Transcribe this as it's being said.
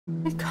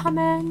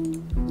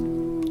Willkommen!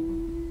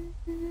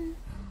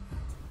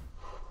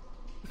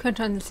 Wir können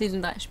schon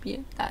Season 3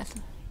 spielen. Da ist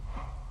er.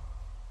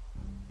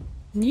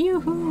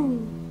 New,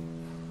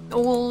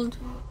 old,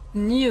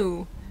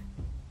 new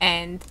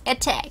and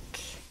attack.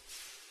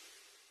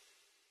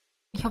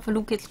 Ich hoffe,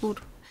 Luke geht's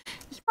gut.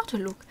 Ich mochte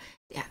Luke.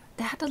 Ja,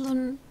 der hatte so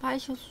ein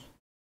weiches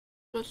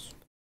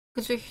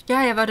Gesicht.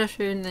 Ja, er war der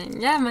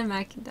Schöne. Ja, man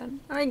mag ihn dann.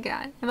 Aber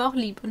egal. Er war auch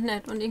lieb und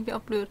nett und irgendwie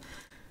auch blöd.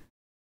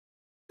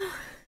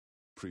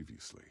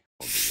 Previously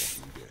on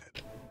The Walking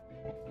Dead.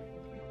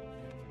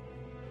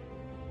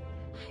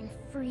 I'm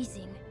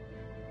freezing.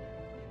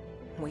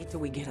 Wait till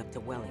we get up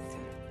to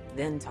Wellington,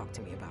 then talk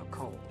to me about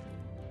coal.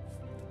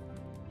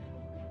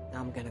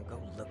 I'm gonna go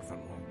look for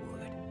more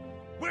wood.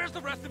 Where's the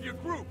rest of your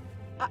group?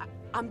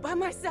 I'm by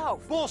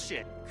myself.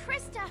 Bullshit!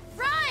 Krista,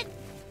 run!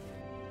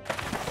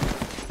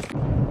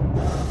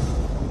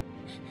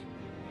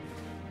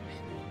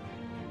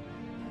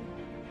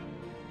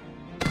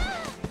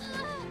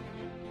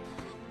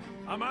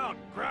 I'm out.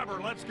 Grab her.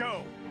 Let's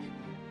go.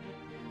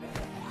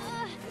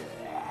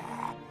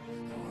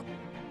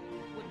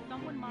 Would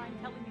someone mind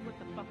telling me what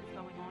the fuck is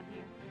going on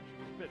here?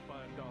 She's bit by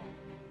a dog.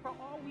 For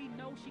all we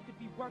know, she could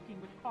be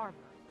working with Carver.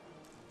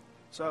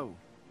 So,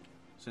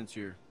 since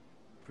you're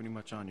pretty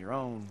much on your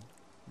own,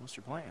 what's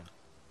your plan?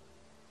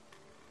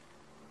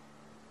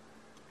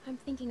 I'm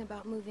thinking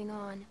about moving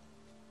on.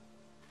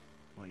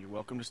 Well, you're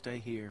welcome to stay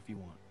here if you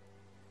want.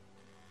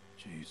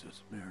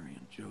 Jesus, Mary,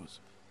 and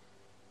Joseph.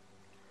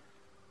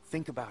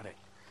 Think about it.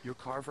 You're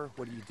Carver,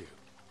 what do you do?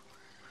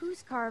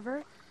 Who's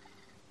Carver?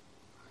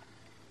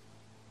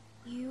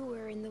 You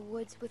were in the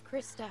woods with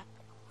Krista.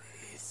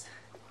 Please.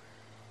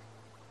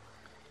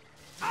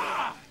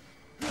 Ah!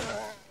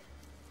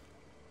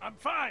 I'm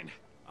fine.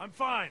 I'm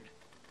fine.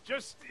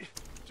 Just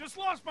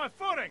lost my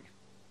footing.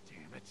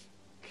 Damn it.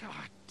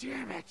 God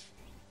damn it.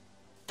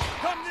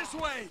 Come this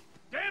way.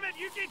 Damn it,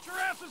 you get your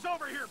asses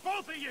over here,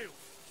 both of you.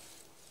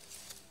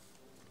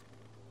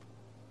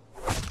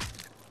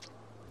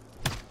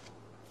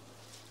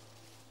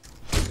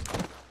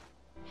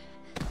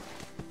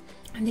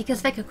 Nick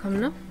ist weggekommen,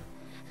 ne?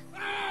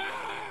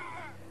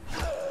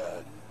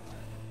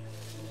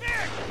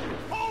 Nick!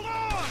 Hold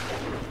on!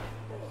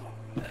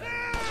 Nick!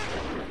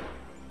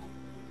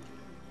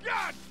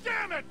 God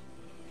damn it!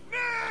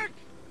 Nick!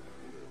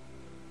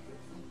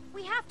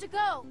 We have to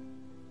go!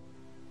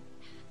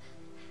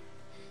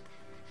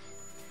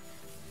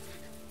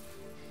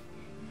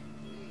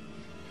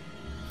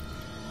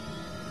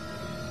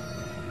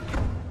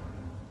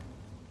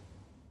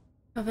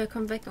 Aber er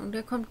kommt weg und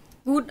er kommt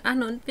gut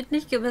an und wird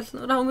nicht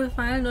gebissen oder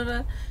umgefallen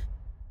oder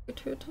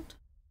getötet.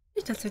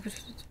 Nicht, dass er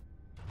getötet wird.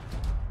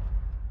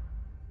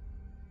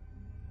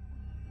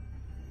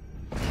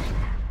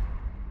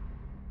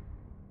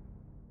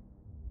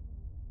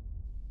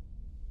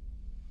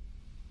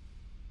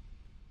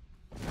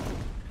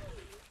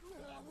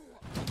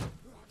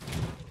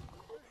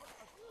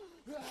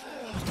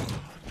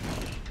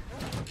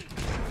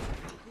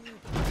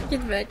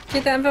 Geht weg,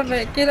 geht einfach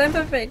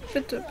weg,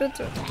 bitte,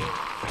 bitte.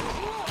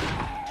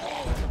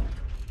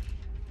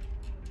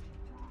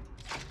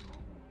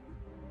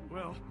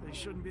 Well, they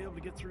shouldn't be able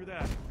to get through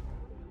that.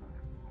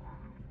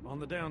 On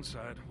the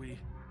downside, we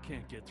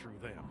can't get through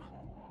them.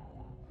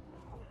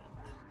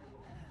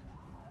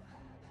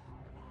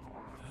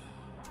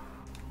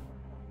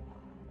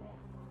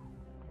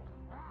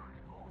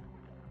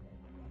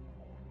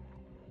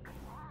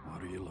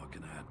 What are you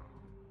looking at?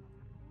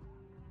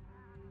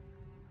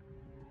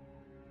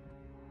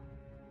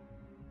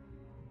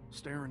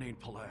 Staring ain't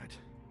polite.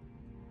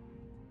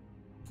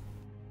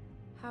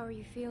 How are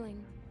you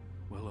feeling?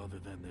 Well, other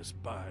than this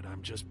bite,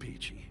 I'm just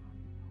peachy.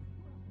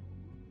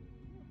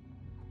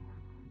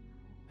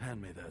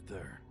 Hand me that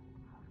there.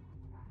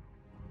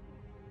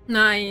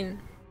 Nein.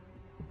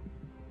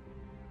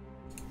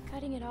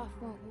 Cutting it off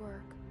won't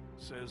work.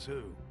 Says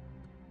who?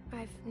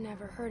 I've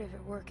never heard of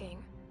it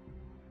working.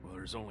 Well,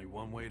 there's only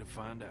one way to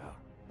find out.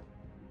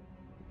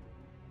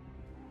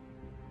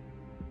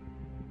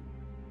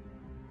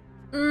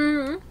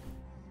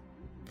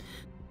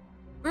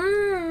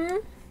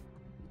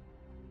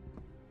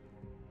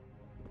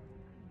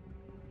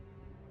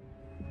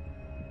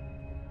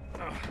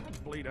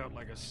 Bleed out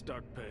like a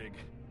stuck pig.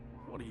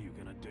 What are you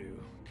gonna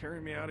do? Carry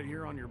me out of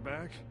here on your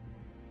back?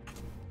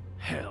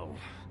 Hell.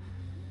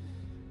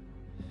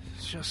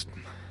 Just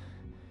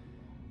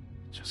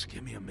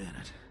give me a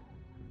minute.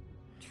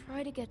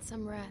 Try to get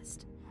some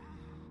rest.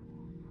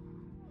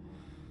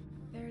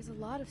 There's a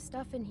lot of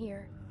stuff in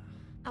here.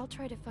 I'll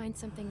try to find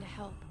something to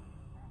help.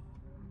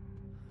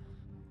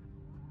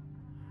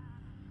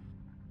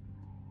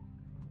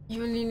 Ich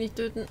will ihn nicht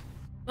töten.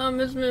 Warum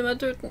müssen wir immer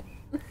töten?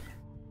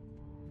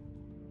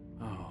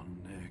 Oh,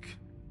 Nick.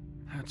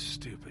 That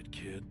stupid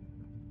kid.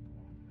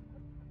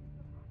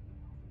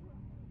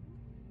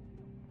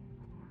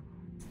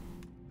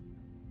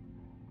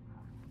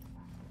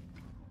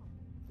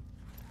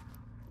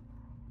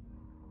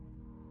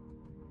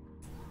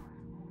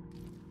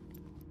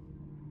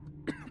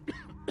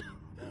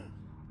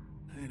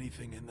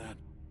 Anything in that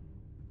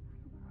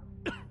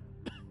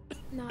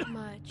Not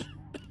much.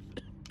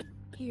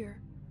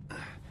 Here.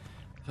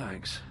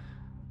 Thanks.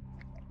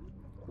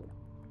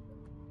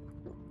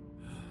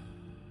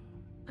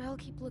 I'll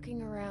keep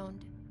looking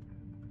around.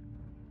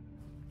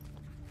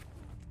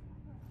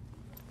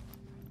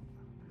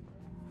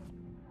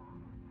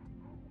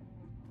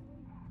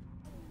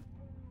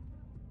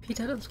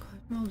 Peter hat uns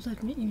geholfen. Warum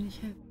sollten wir ihm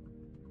nicht helfen?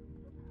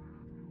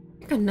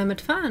 Wir können damit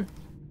fahren.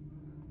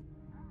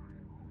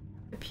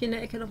 Ich habe hier in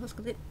der Ecke noch was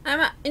gesehen.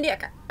 Einmal in die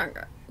Ecke.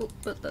 Danke.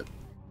 Was ist das?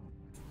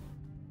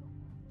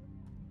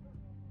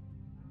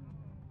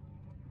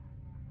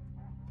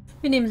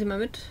 Wir nehmen sie mal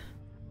mit.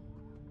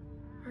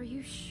 Are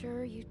you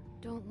sure you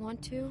don't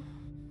want to?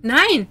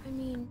 Nein! I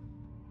mean,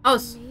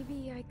 Aus!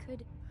 maybe I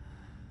could.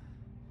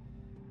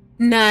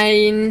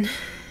 Nein!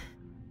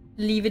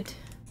 Leave it.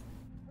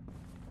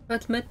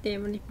 Was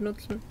mitnehmen und nicht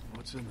benutzen.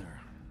 What's in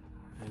there?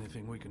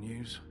 Anything we can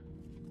use?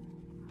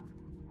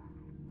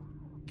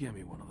 Give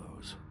me one of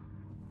those.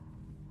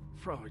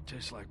 Probably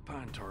tastes like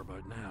pine tar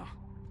by now,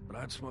 but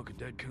I'd smoke a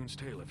dead coon's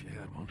tail if you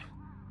had one.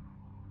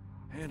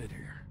 Hand it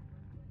here.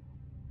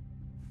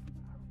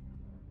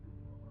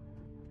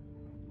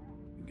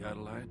 You got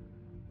a light?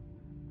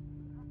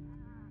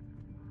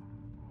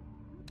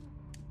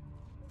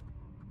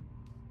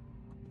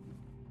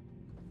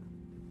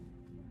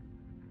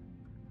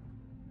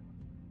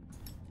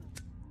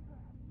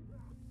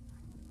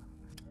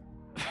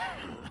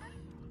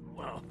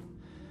 Well,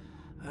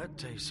 that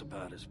tastes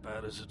about as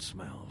bad as it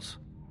smells.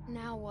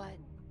 Now what?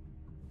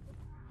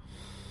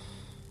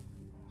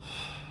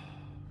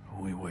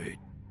 We wait.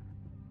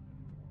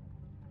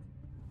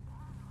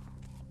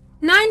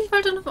 Nein, ich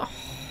wollte noch... Oh.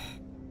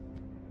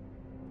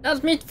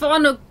 Lass mich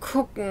vorne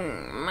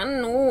gucken.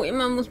 Mann, oh,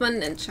 immer muss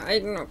man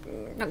entscheiden, ob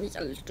kann ich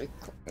alles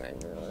durchgucken.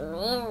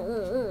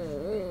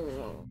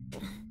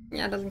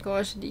 Ja, das sind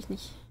Geräusche, die ich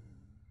nicht...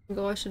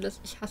 Geräusche,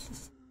 das ich hasse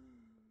es.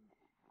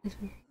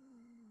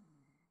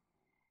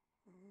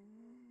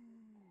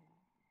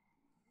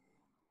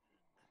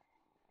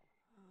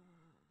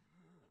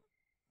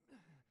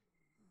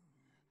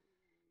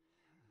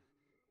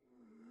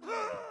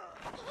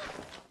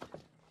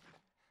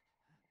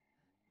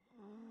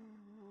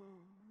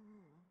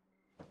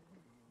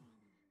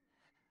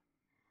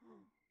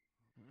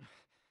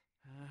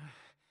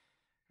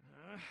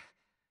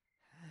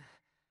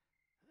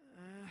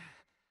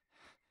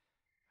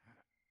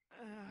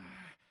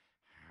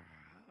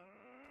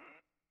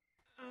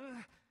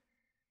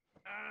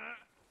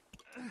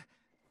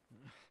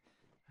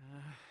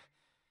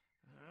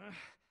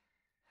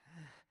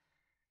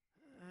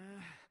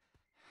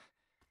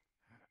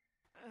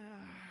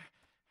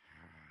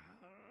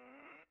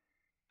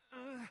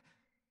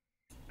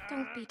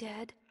 Don't be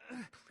dead.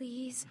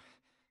 Please.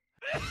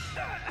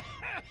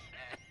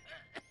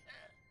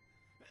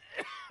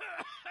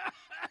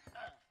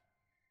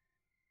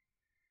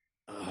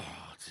 Oh,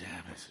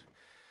 damn it.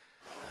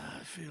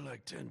 I feel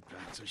like 10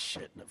 pounds of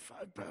shit in a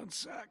 5-pound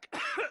sack.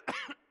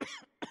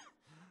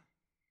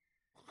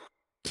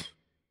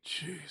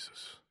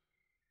 Jesus.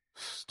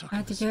 Stuck in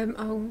Hat die this gelben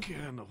Augen.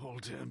 can the whole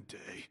damn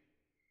day.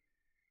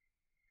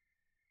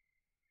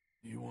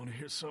 You want to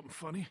hear something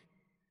funny?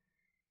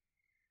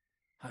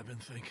 I've been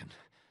thinking,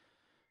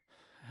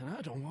 and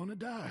I don't want to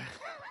die.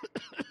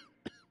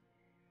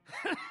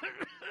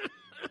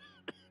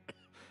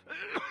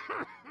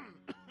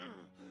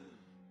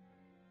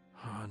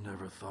 I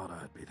never thought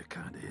I'd be the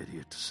kind of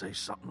idiot to say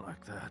something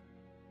like that,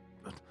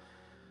 but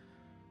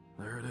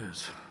there it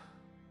is.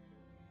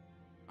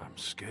 I'm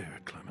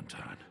scared,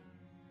 Clementine.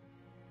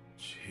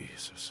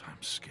 Jesus,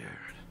 I'm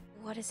scared.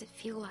 What does it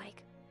feel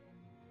like?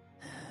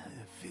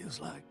 It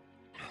feels like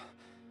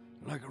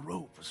a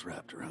rope was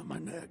wrapped around my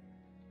neck.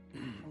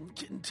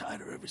 Getting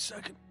tighter every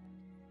second.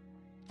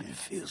 It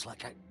feels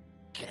like I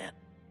can't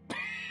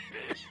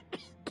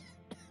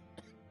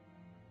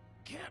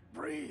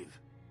breathe.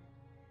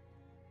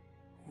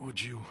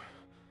 Would you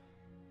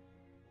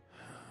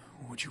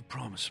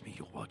promise me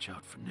you'll watch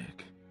out for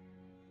Nick?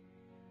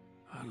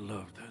 I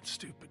love that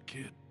stupid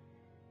kid.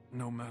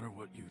 No matter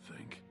what you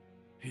think,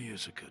 he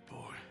is a good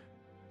boy.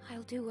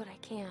 I'll do what I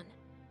can.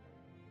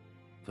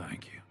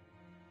 Thank you.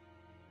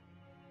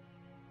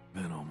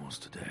 Been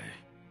almost a day.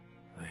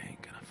 They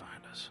ain't gonna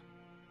find us.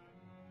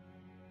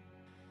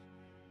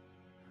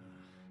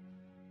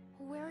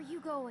 Where are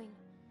you going?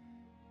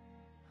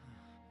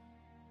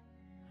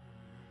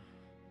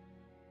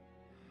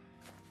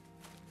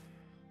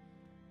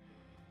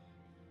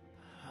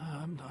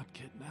 I'm not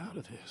getting out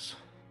of this.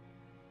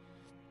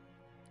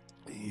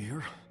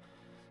 You're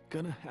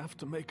gonna have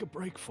to make a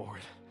break for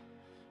it.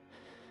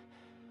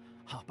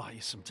 I'll buy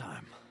you some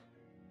time.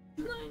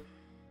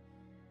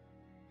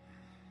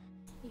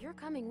 You're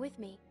coming with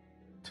me.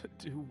 To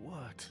do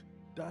what?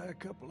 Die a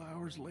couple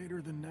hours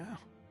later than now?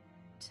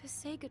 To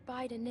say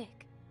goodbye to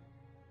Nick.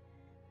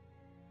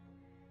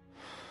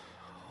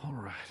 All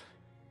right.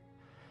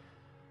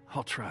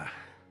 I'll try.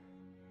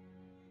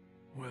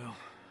 Well,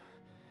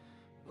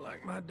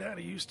 like my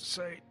daddy used to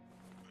say,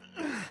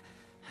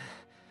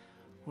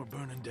 we're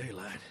burning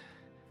daylight.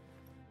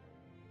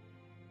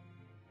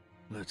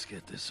 Let's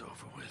get this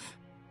over with.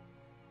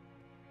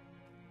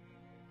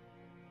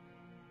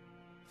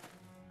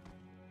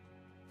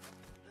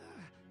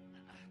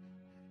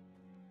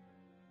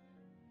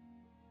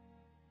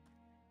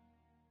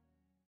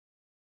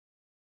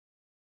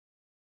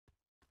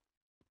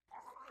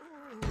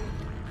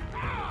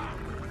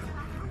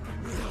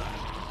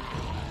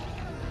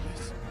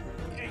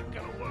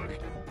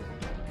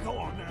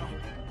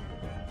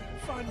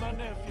 find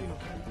my nephew.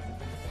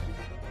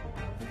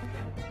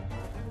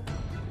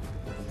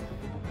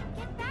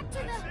 Get back to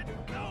That's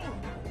it. Go!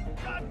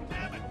 God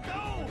damn it,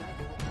 go!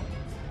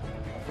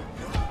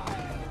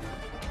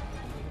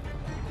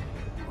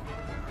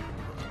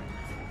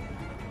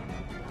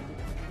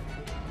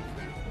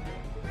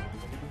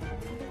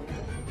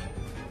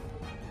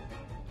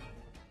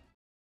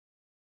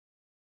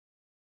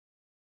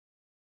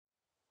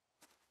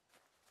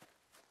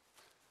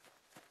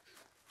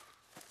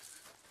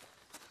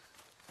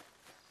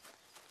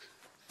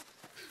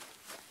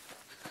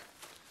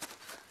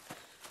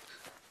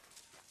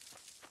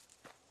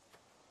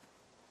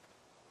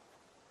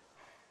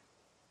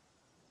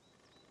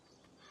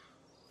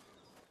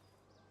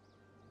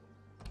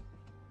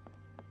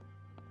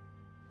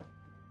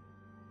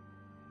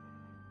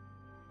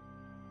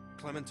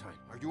 Clementine,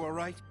 are you all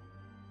right?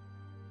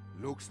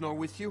 Luke's not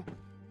with you?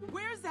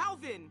 Where's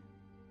Alvin?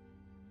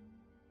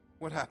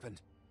 What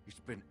happened?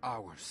 It's been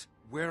hours.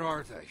 Where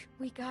are they?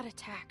 We got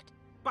attacked.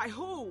 By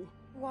who?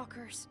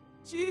 Walkers.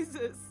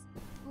 Jesus.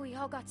 We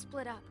all got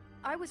split up.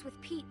 I was with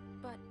Pete,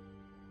 but...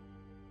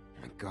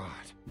 My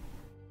God.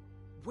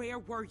 Where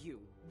were you?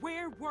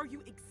 Where were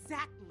you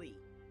exactly?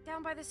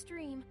 Down by the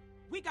stream.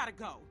 We gotta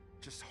go.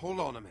 Just hold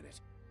on a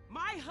minute.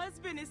 My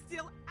husband is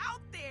still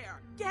out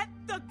there. Get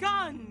the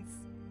guns.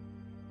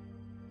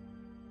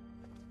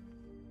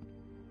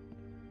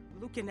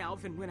 Luke and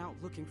Alvin went out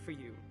looking for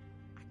you.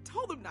 I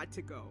told them not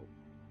to go.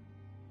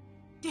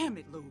 Damn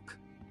it, Luke.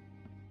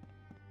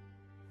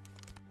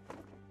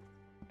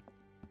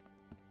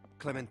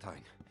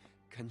 Clementine,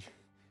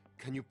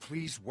 can you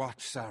please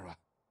watch Sarah?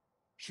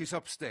 She's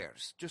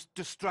upstairs. Just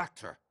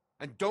distract her.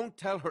 And don't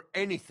tell her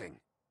anything.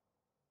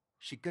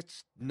 She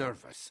gets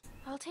nervous.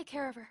 I'll take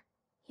care of her.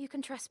 You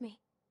can trust me.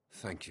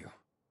 Thank you.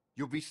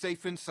 You'll be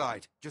safe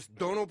inside. Just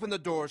don't open the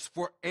doors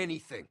for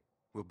anything.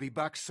 We'll be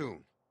back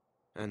soon.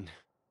 And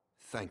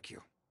thank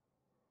you.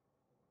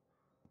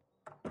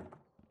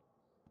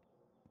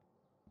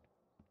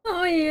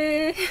 Oh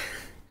je.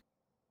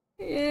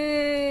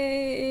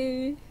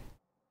 Yay.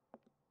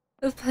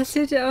 Es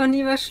passiert ja auch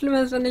nie was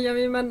Schlimmes, wenn ich auf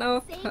jemanden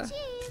aufpasse.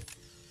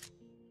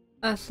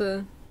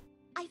 Achso.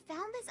 I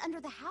found this under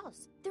the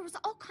house. There was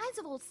all kinds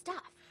of old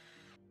stuff.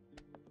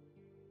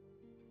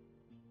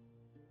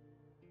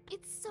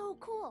 It's so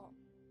cool.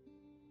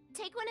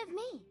 Take one of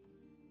me.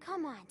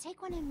 Come on,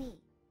 take one of me.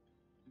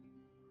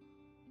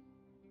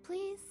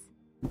 Please?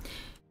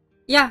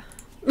 Ja.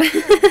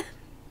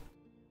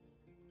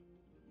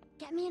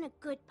 Get me in a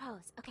good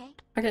pose, okay?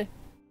 Okay.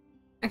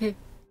 Okay.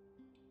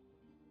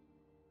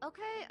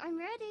 Okay, I'm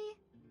ready.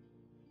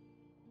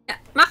 Ja,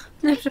 mach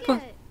eine hübsche Take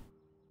Pose. it.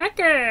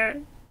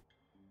 Danke.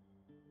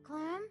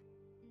 Clem?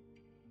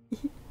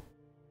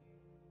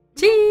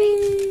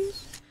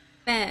 Cheese.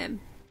 Bam.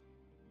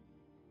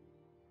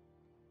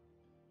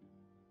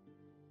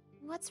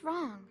 What's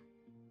wrong?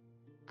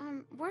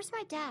 Where's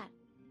my dad?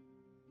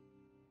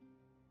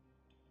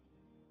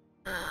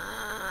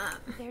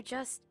 They're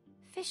just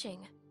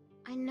fishing.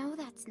 I know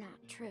that's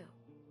not true.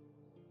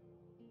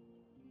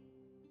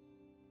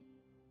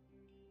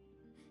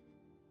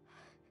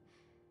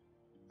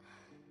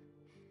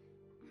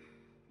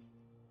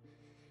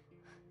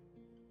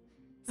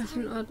 Ist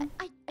in Ordnung.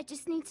 I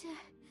just need to...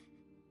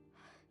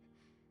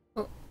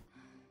 Oh.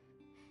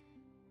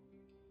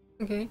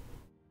 Okay.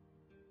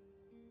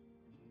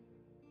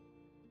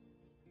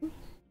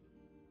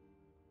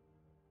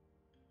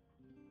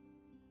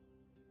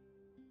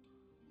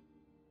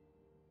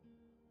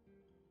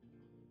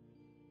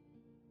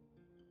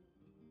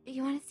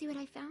 You want to see what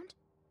I found?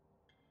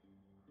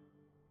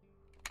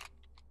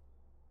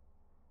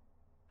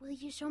 Will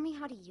you show me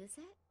how to use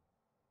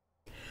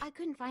it? I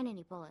couldn't find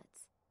any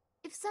bullets.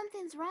 If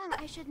something's wrong,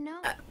 I should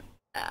know.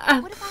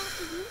 What if I have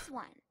to use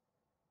one?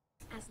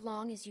 As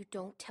long as you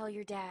don't tell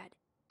your dad.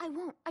 I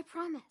won't, I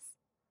promise.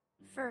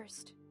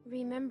 First,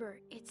 remember,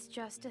 it's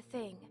just a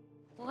thing.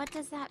 What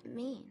does that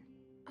mean?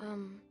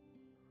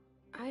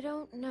 I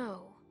don't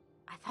know.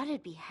 I thought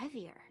it'd be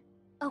heavier.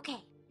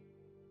 Okay.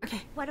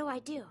 Okay. What do I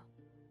do?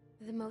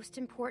 The most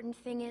important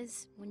thing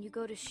is, when you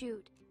go to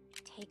shoot,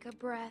 take a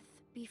breath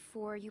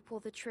before you pull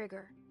the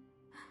trigger.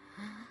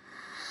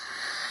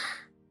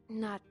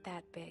 Not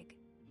that big.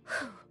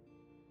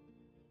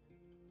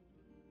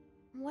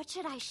 What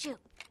should I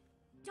shoot?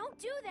 Don't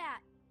do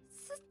that!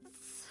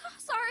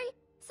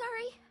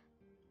 Sorry.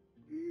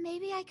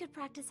 Maybe I could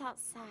practice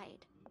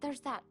outside.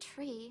 There's that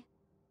tree.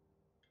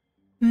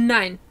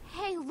 Nein.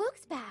 Hey,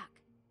 Luke's back.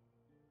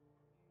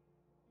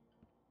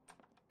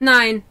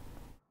 Nein.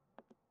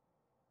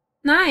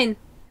 Nein.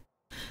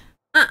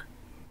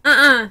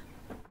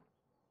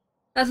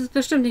 Das ist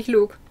bestimmt nicht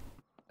Luke.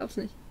 Glaub's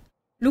nicht.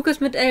 Luke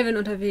ist mit Elvin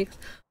unterwegs.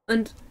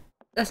 Und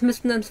das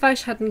müssten dann 2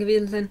 Schatten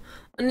gewesen sein.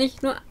 Und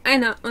nicht nur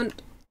einer.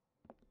 Und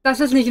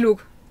das ist nicht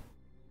Luke.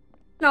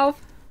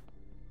 Lauf.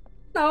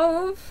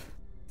 Lauf.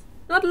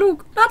 Not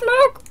Luke. Not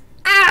Luke.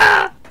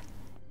 Ah!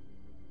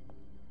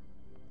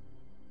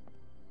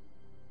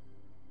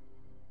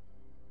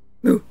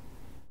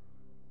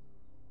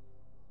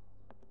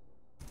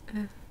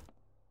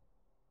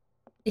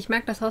 Ich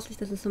mag das Haus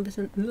nicht, das ist so ein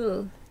bisschen...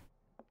 Ugh.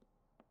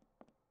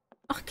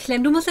 Ach,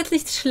 Clem, du musst jetzt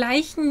nicht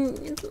schleichen.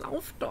 Jetzt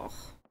lauf doch.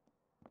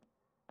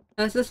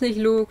 Das ist nicht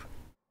Luke.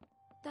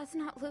 That's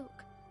not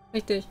Luke.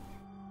 Richtig.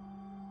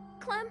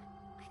 Clem,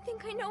 I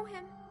think I know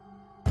him.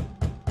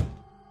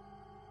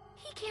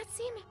 He can't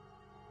see me.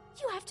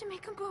 You have to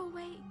make him go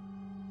away.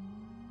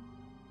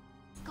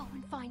 Go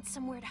and find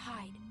somewhere to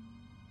hide.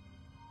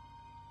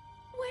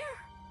 Where?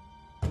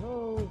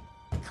 Hello?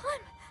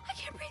 Clem, I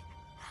can't breathe.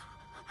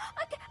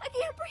 I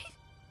can't breathe.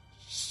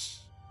 Shh.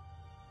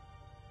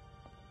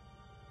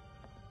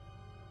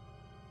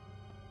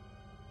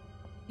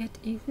 Get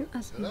even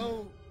as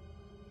Hello?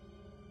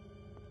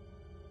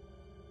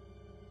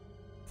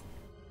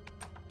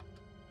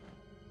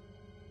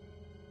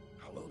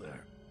 Hello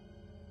there.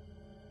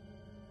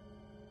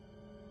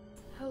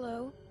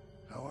 Hello.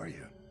 How are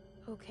you?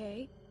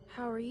 Okay.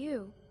 How are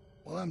you?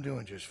 Well, I'm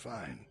doing just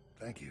fine.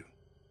 Thank you.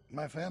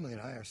 My family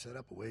and I are set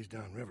up a ways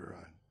downriver.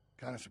 I'm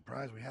kind of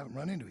surprised we haven't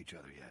run into each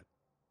other yet.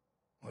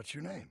 What's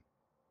your name?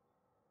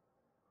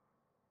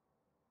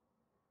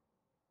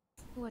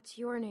 What's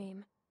your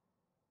name?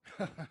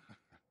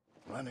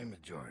 My name is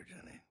George,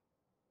 honey.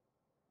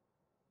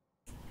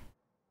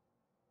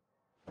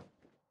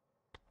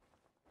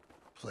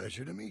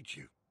 Pleasure to meet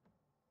you.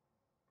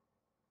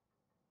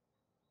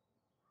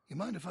 You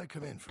mind if I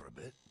come in for a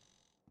bit?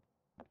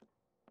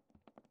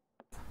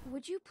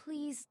 Would you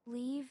please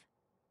leave?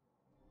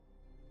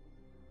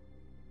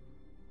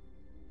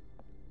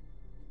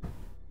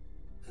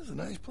 This is a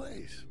nice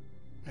place.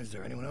 Is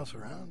there anyone else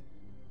around?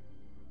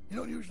 You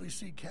don't usually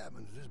see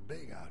cabins this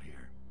big out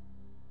here.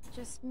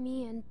 Just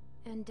me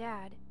and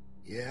Dad.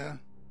 Yeah?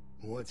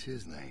 What's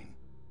his name?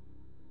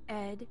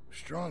 Ed.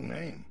 Strong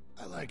name.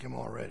 I like him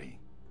already.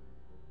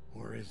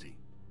 Where is he?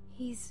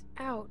 He's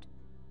out.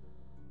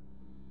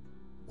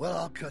 Well,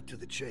 I'll cut to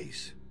the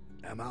chase.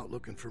 I'm out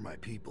looking for my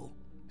people.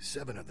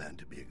 7 of them,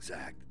 to be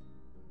exact.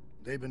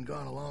 They've been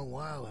gone a long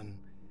while, and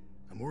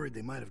I'm worried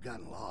they might have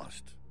gotten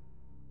lost.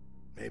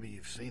 Maybe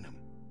you've seen them.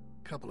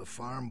 Couple of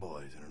farm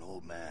boys and an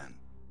old man.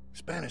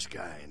 Spanish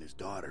guy and his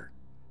daughter.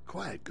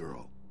 Quiet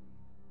girl.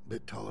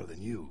 Bit taller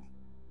than you.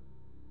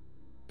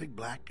 Big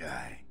black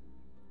guy.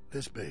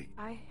 This big.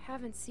 I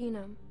haven't seen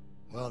him.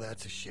 Well,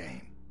 that's a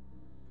shame.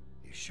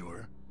 You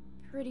sure?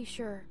 Pretty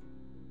sure.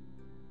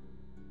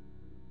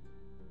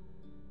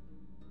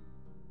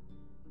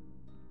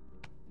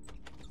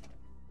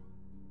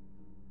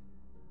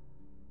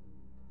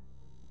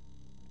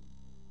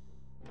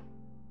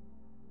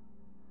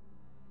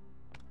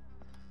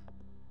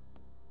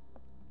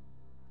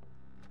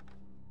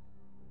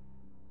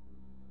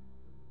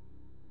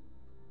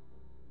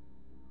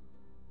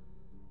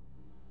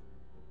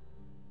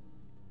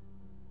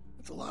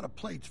 It's a lot of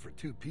plates for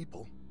 2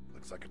 people.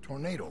 Looks like a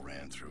tornado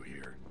ran through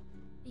here.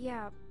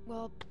 Yeah,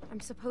 well,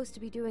 I'm supposed to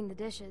be doing the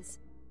dishes.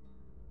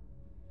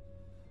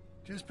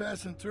 Just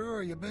passing through,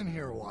 or you been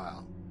here a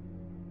while?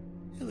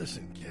 Hey,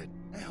 listen, kid.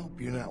 I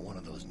hope you're not one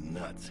of those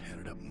nuts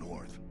headed up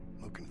north,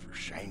 looking for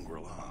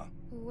Shangri-La.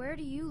 Where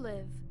do you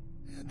live?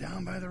 Yeah,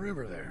 down by the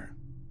river there.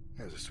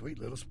 There's a sweet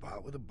little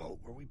spot with a boat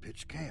where we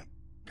pitch camp.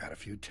 Got a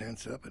few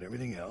tents up and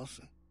everything else.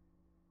 And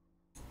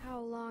How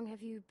long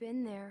have you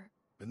been there?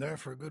 been there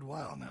for a good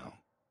while now.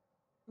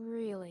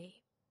 Really?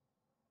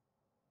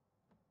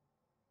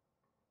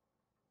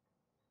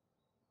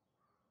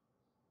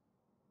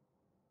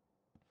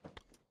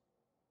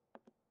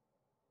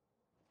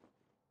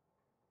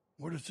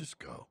 Where does this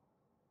go?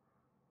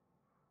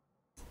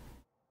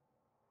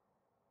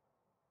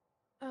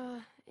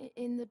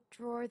 In the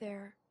drawer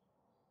there.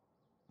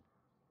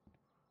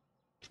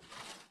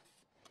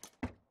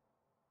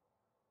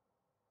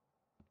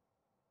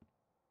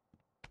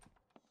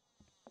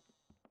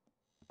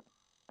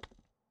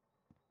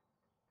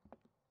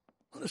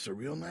 Well, it's a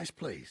real nice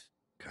place.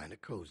 Kinda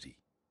cozy.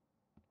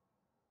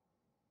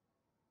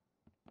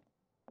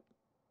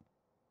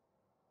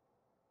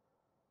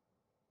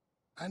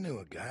 I knew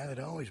a guy that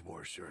always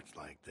wore shirts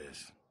like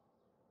this.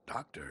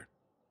 Doctor.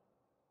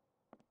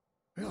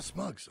 Real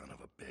smug son of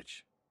a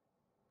bitch.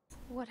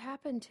 What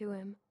happened to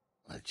him?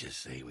 Let's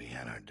just say we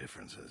had our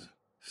differences.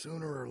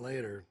 Sooner or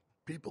later,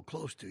 people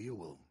close to you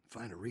will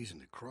find a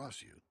reason to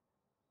cross you.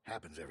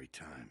 Happens every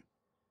time.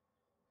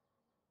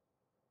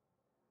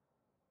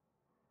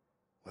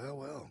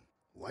 Well,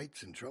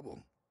 White's in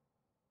trouble.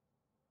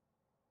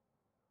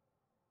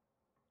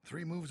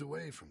 3 moves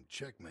away from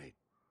checkmate.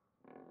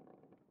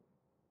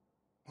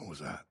 What was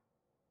that?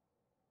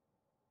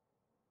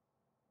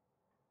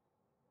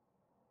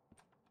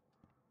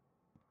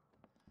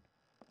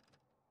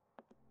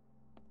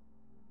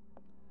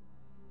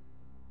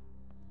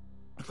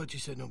 I thought you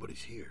said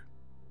nobody's here.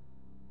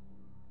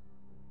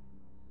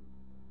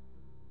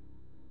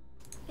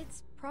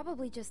 It's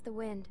probably just the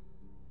wind.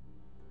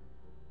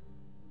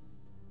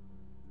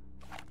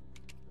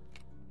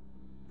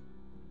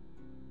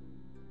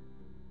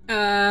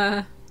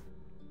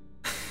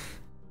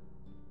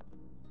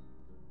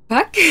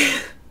 Fuck?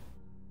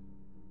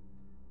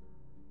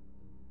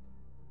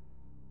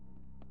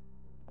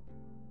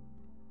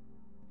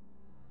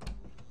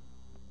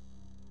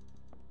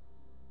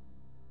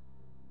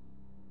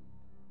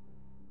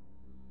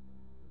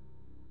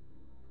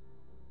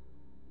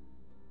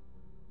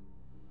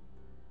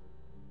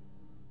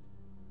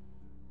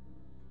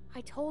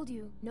 I told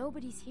you,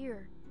 nobody's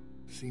here.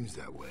 Seems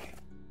that way.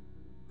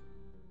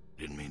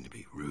 Didn't mean to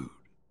be rude.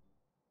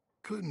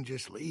 Couldn't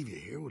just leave you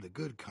here with a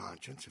good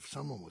conscience if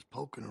someone was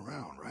poking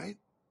around, right?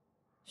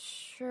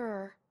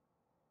 Sure.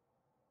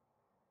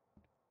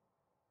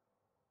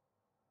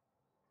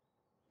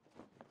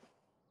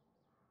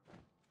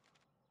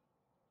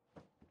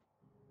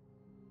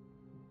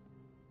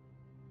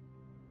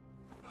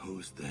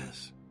 Who's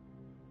this?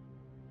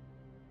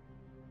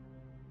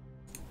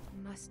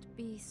 Must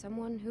be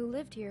someone who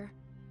lived here.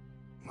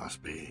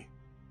 Must be.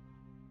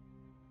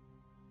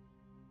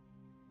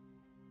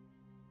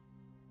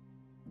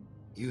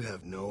 You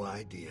have no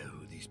idea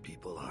who these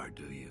people are,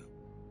 do you?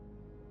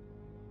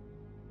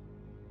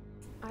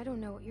 I don't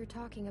know what you're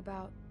talking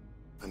about.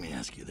 Let me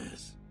ask you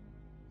this.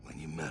 When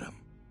you met them,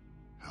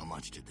 how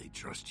much did they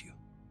trust you?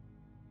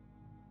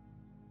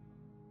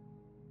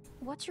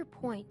 What's your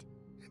point?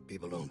 If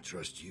people don't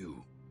trust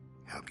you,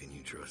 how can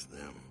you trust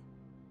them?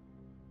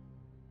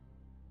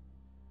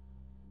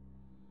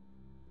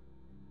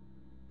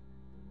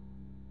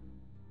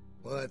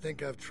 Well, I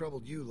think I've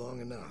troubled you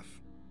long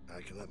enough. I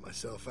can let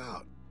myself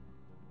out.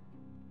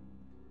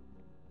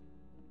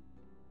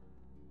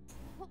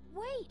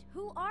 Wait,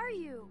 who are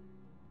you?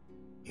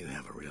 You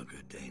have a real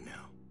good day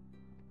now.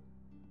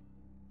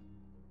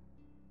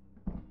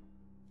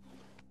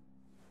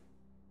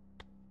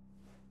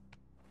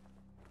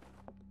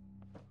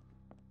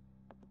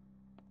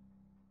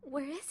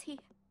 Where is he?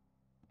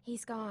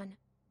 He's gone.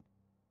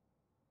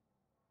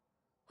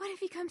 What if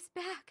he comes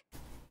back?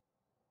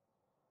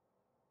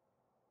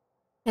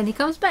 And he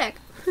comes back.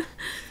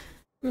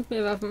 Mit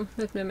mehr Waffen,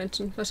 mit mehr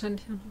Menschen,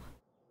 wahrscheinlich auch noch.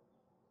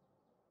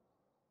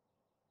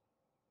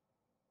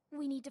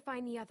 We need to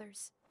find the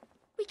others.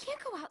 We can't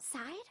go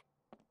outside.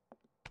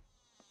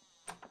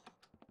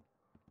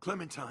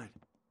 Clementine.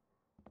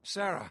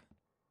 Sarah.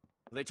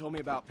 They told me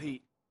about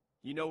Pete.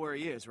 You know where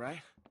he is,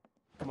 right?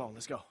 Come on,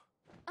 let's go.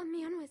 A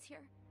man was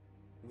here.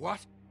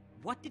 What?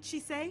 What did she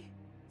say?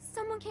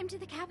 Someone came to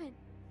the cabin.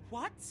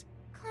 What?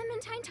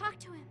 Clementine talked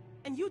to him.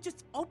 And you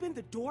just opened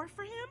the door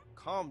for him?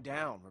 Calm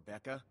down,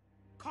 Rebecca.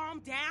 Calm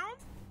down?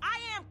 I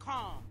am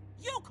calm.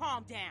 You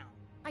calm down.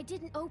 I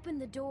didn't open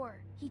the door.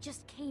 He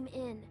just came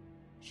in.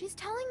 She's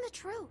telling the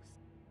truth.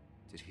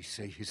 Did he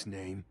say his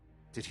name?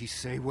 Did he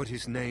say what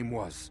his name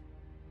was?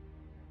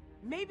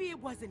 Maybe it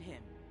wasn't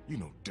him. You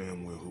know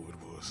damn well who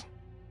it was.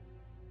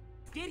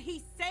 Did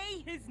he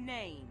say his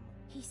name?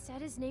 He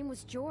said his name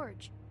was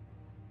George.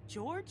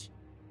 George?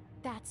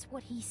 That's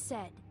what he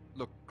said.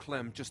 Look,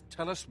 Clem, just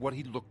tell us what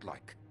he looked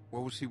like.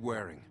 What was he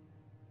wearing?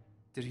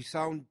 Did he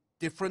sound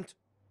different?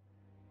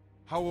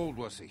 How old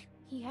was he?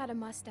 He had a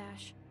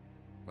mustache.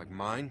 Like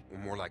mine, or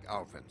more like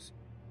Alvin's?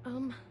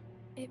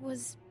 It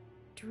was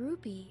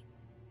droopy.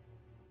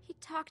 He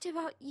talked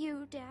about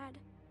you, Dad.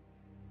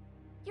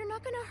 You're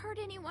not gonna hurt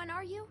anyone,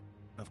 are you?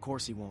 Of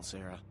course he won't,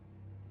 Sarah.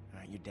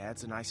 Your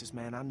dad's the nicest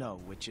man I know,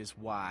 which is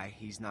why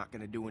he's not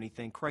gonna do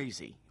anything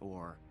crazy,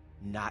 or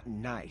not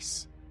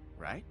nice,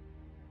 right?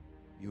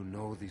 You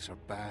know these are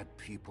bad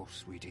people,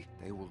 sweetie.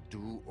 They will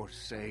do or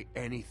say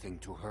anything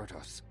to hurt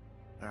us.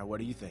 Alright, what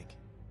do you think?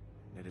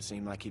 Did it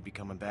seem like he'd be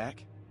coming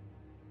back?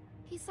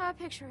 He saw a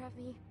picture of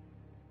me.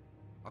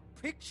 A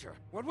picture?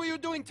 What were you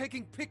doing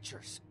taking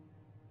pictures?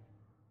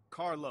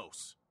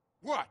 Carlos.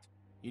 What?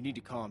 You need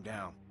to calm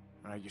down.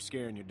 Alright, you're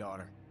scaring your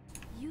daughter.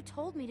 You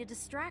told me to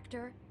distract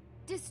her.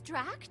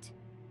 Distract?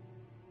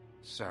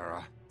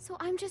 Sarah. So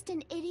I'm just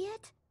an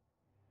idiot?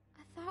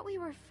 I thought we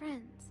were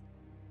friends.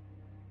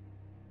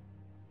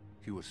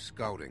 He was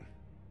scouting.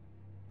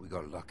 We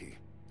got lucky.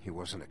 He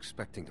wasn't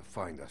expecting to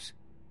find us.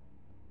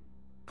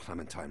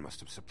 Clementine must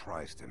have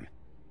surprised him.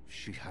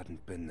 She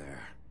hadn't been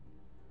there.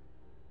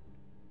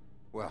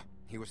 Well,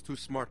 he was too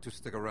smart to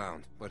stick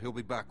around, but he'll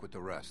be back with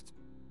the rest.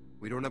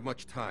 We don't have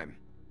much time.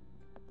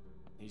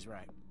 He's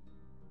right.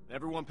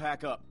 Everyone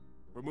pack up.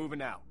 We're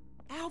moving out.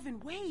 Alvin,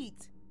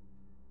 wait!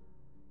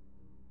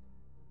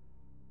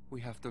 We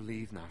have to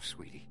leave now,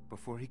 sweetie,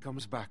 before he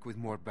comes back with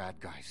more bad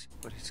guys.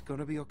 But it's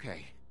gonna be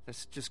okay.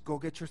 Let's just go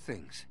get your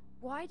things.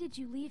 Why did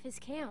you leave his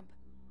camp?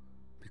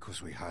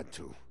 Because we had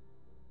to.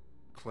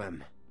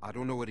 Clem, I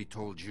don't know what he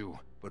told you,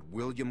 but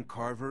William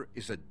Carver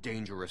is a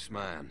dangerous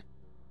man.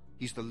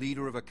 He's the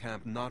leader of a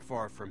camp not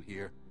far from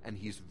here, and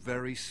he's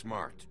very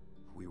smart.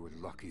 We were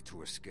lucky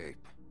to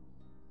escape.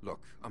 Look,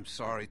 I'm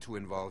sorry to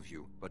involve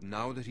you, but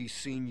now that he's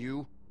seen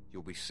you,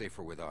 you'll be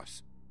safer with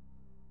us.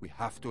 We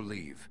have to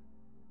leave.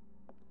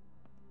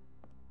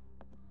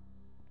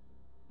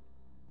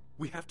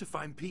 We have to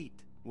find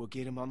Pete. We'll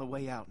get him on the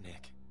way out,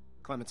 Nick.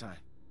 Clementine,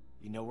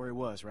 you know where he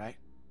was, right?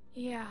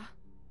 Yeah.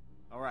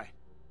 Alright.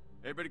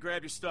 Everybody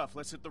grab your stuff.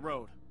 Let's hit the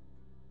road.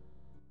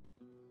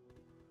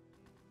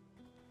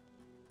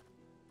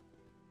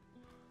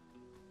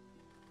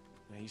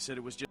 Now, you said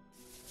it was just...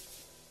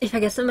 Ich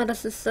vergesse immer,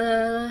 dass es,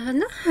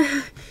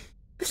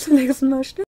 bis zum nächsten Mal steht.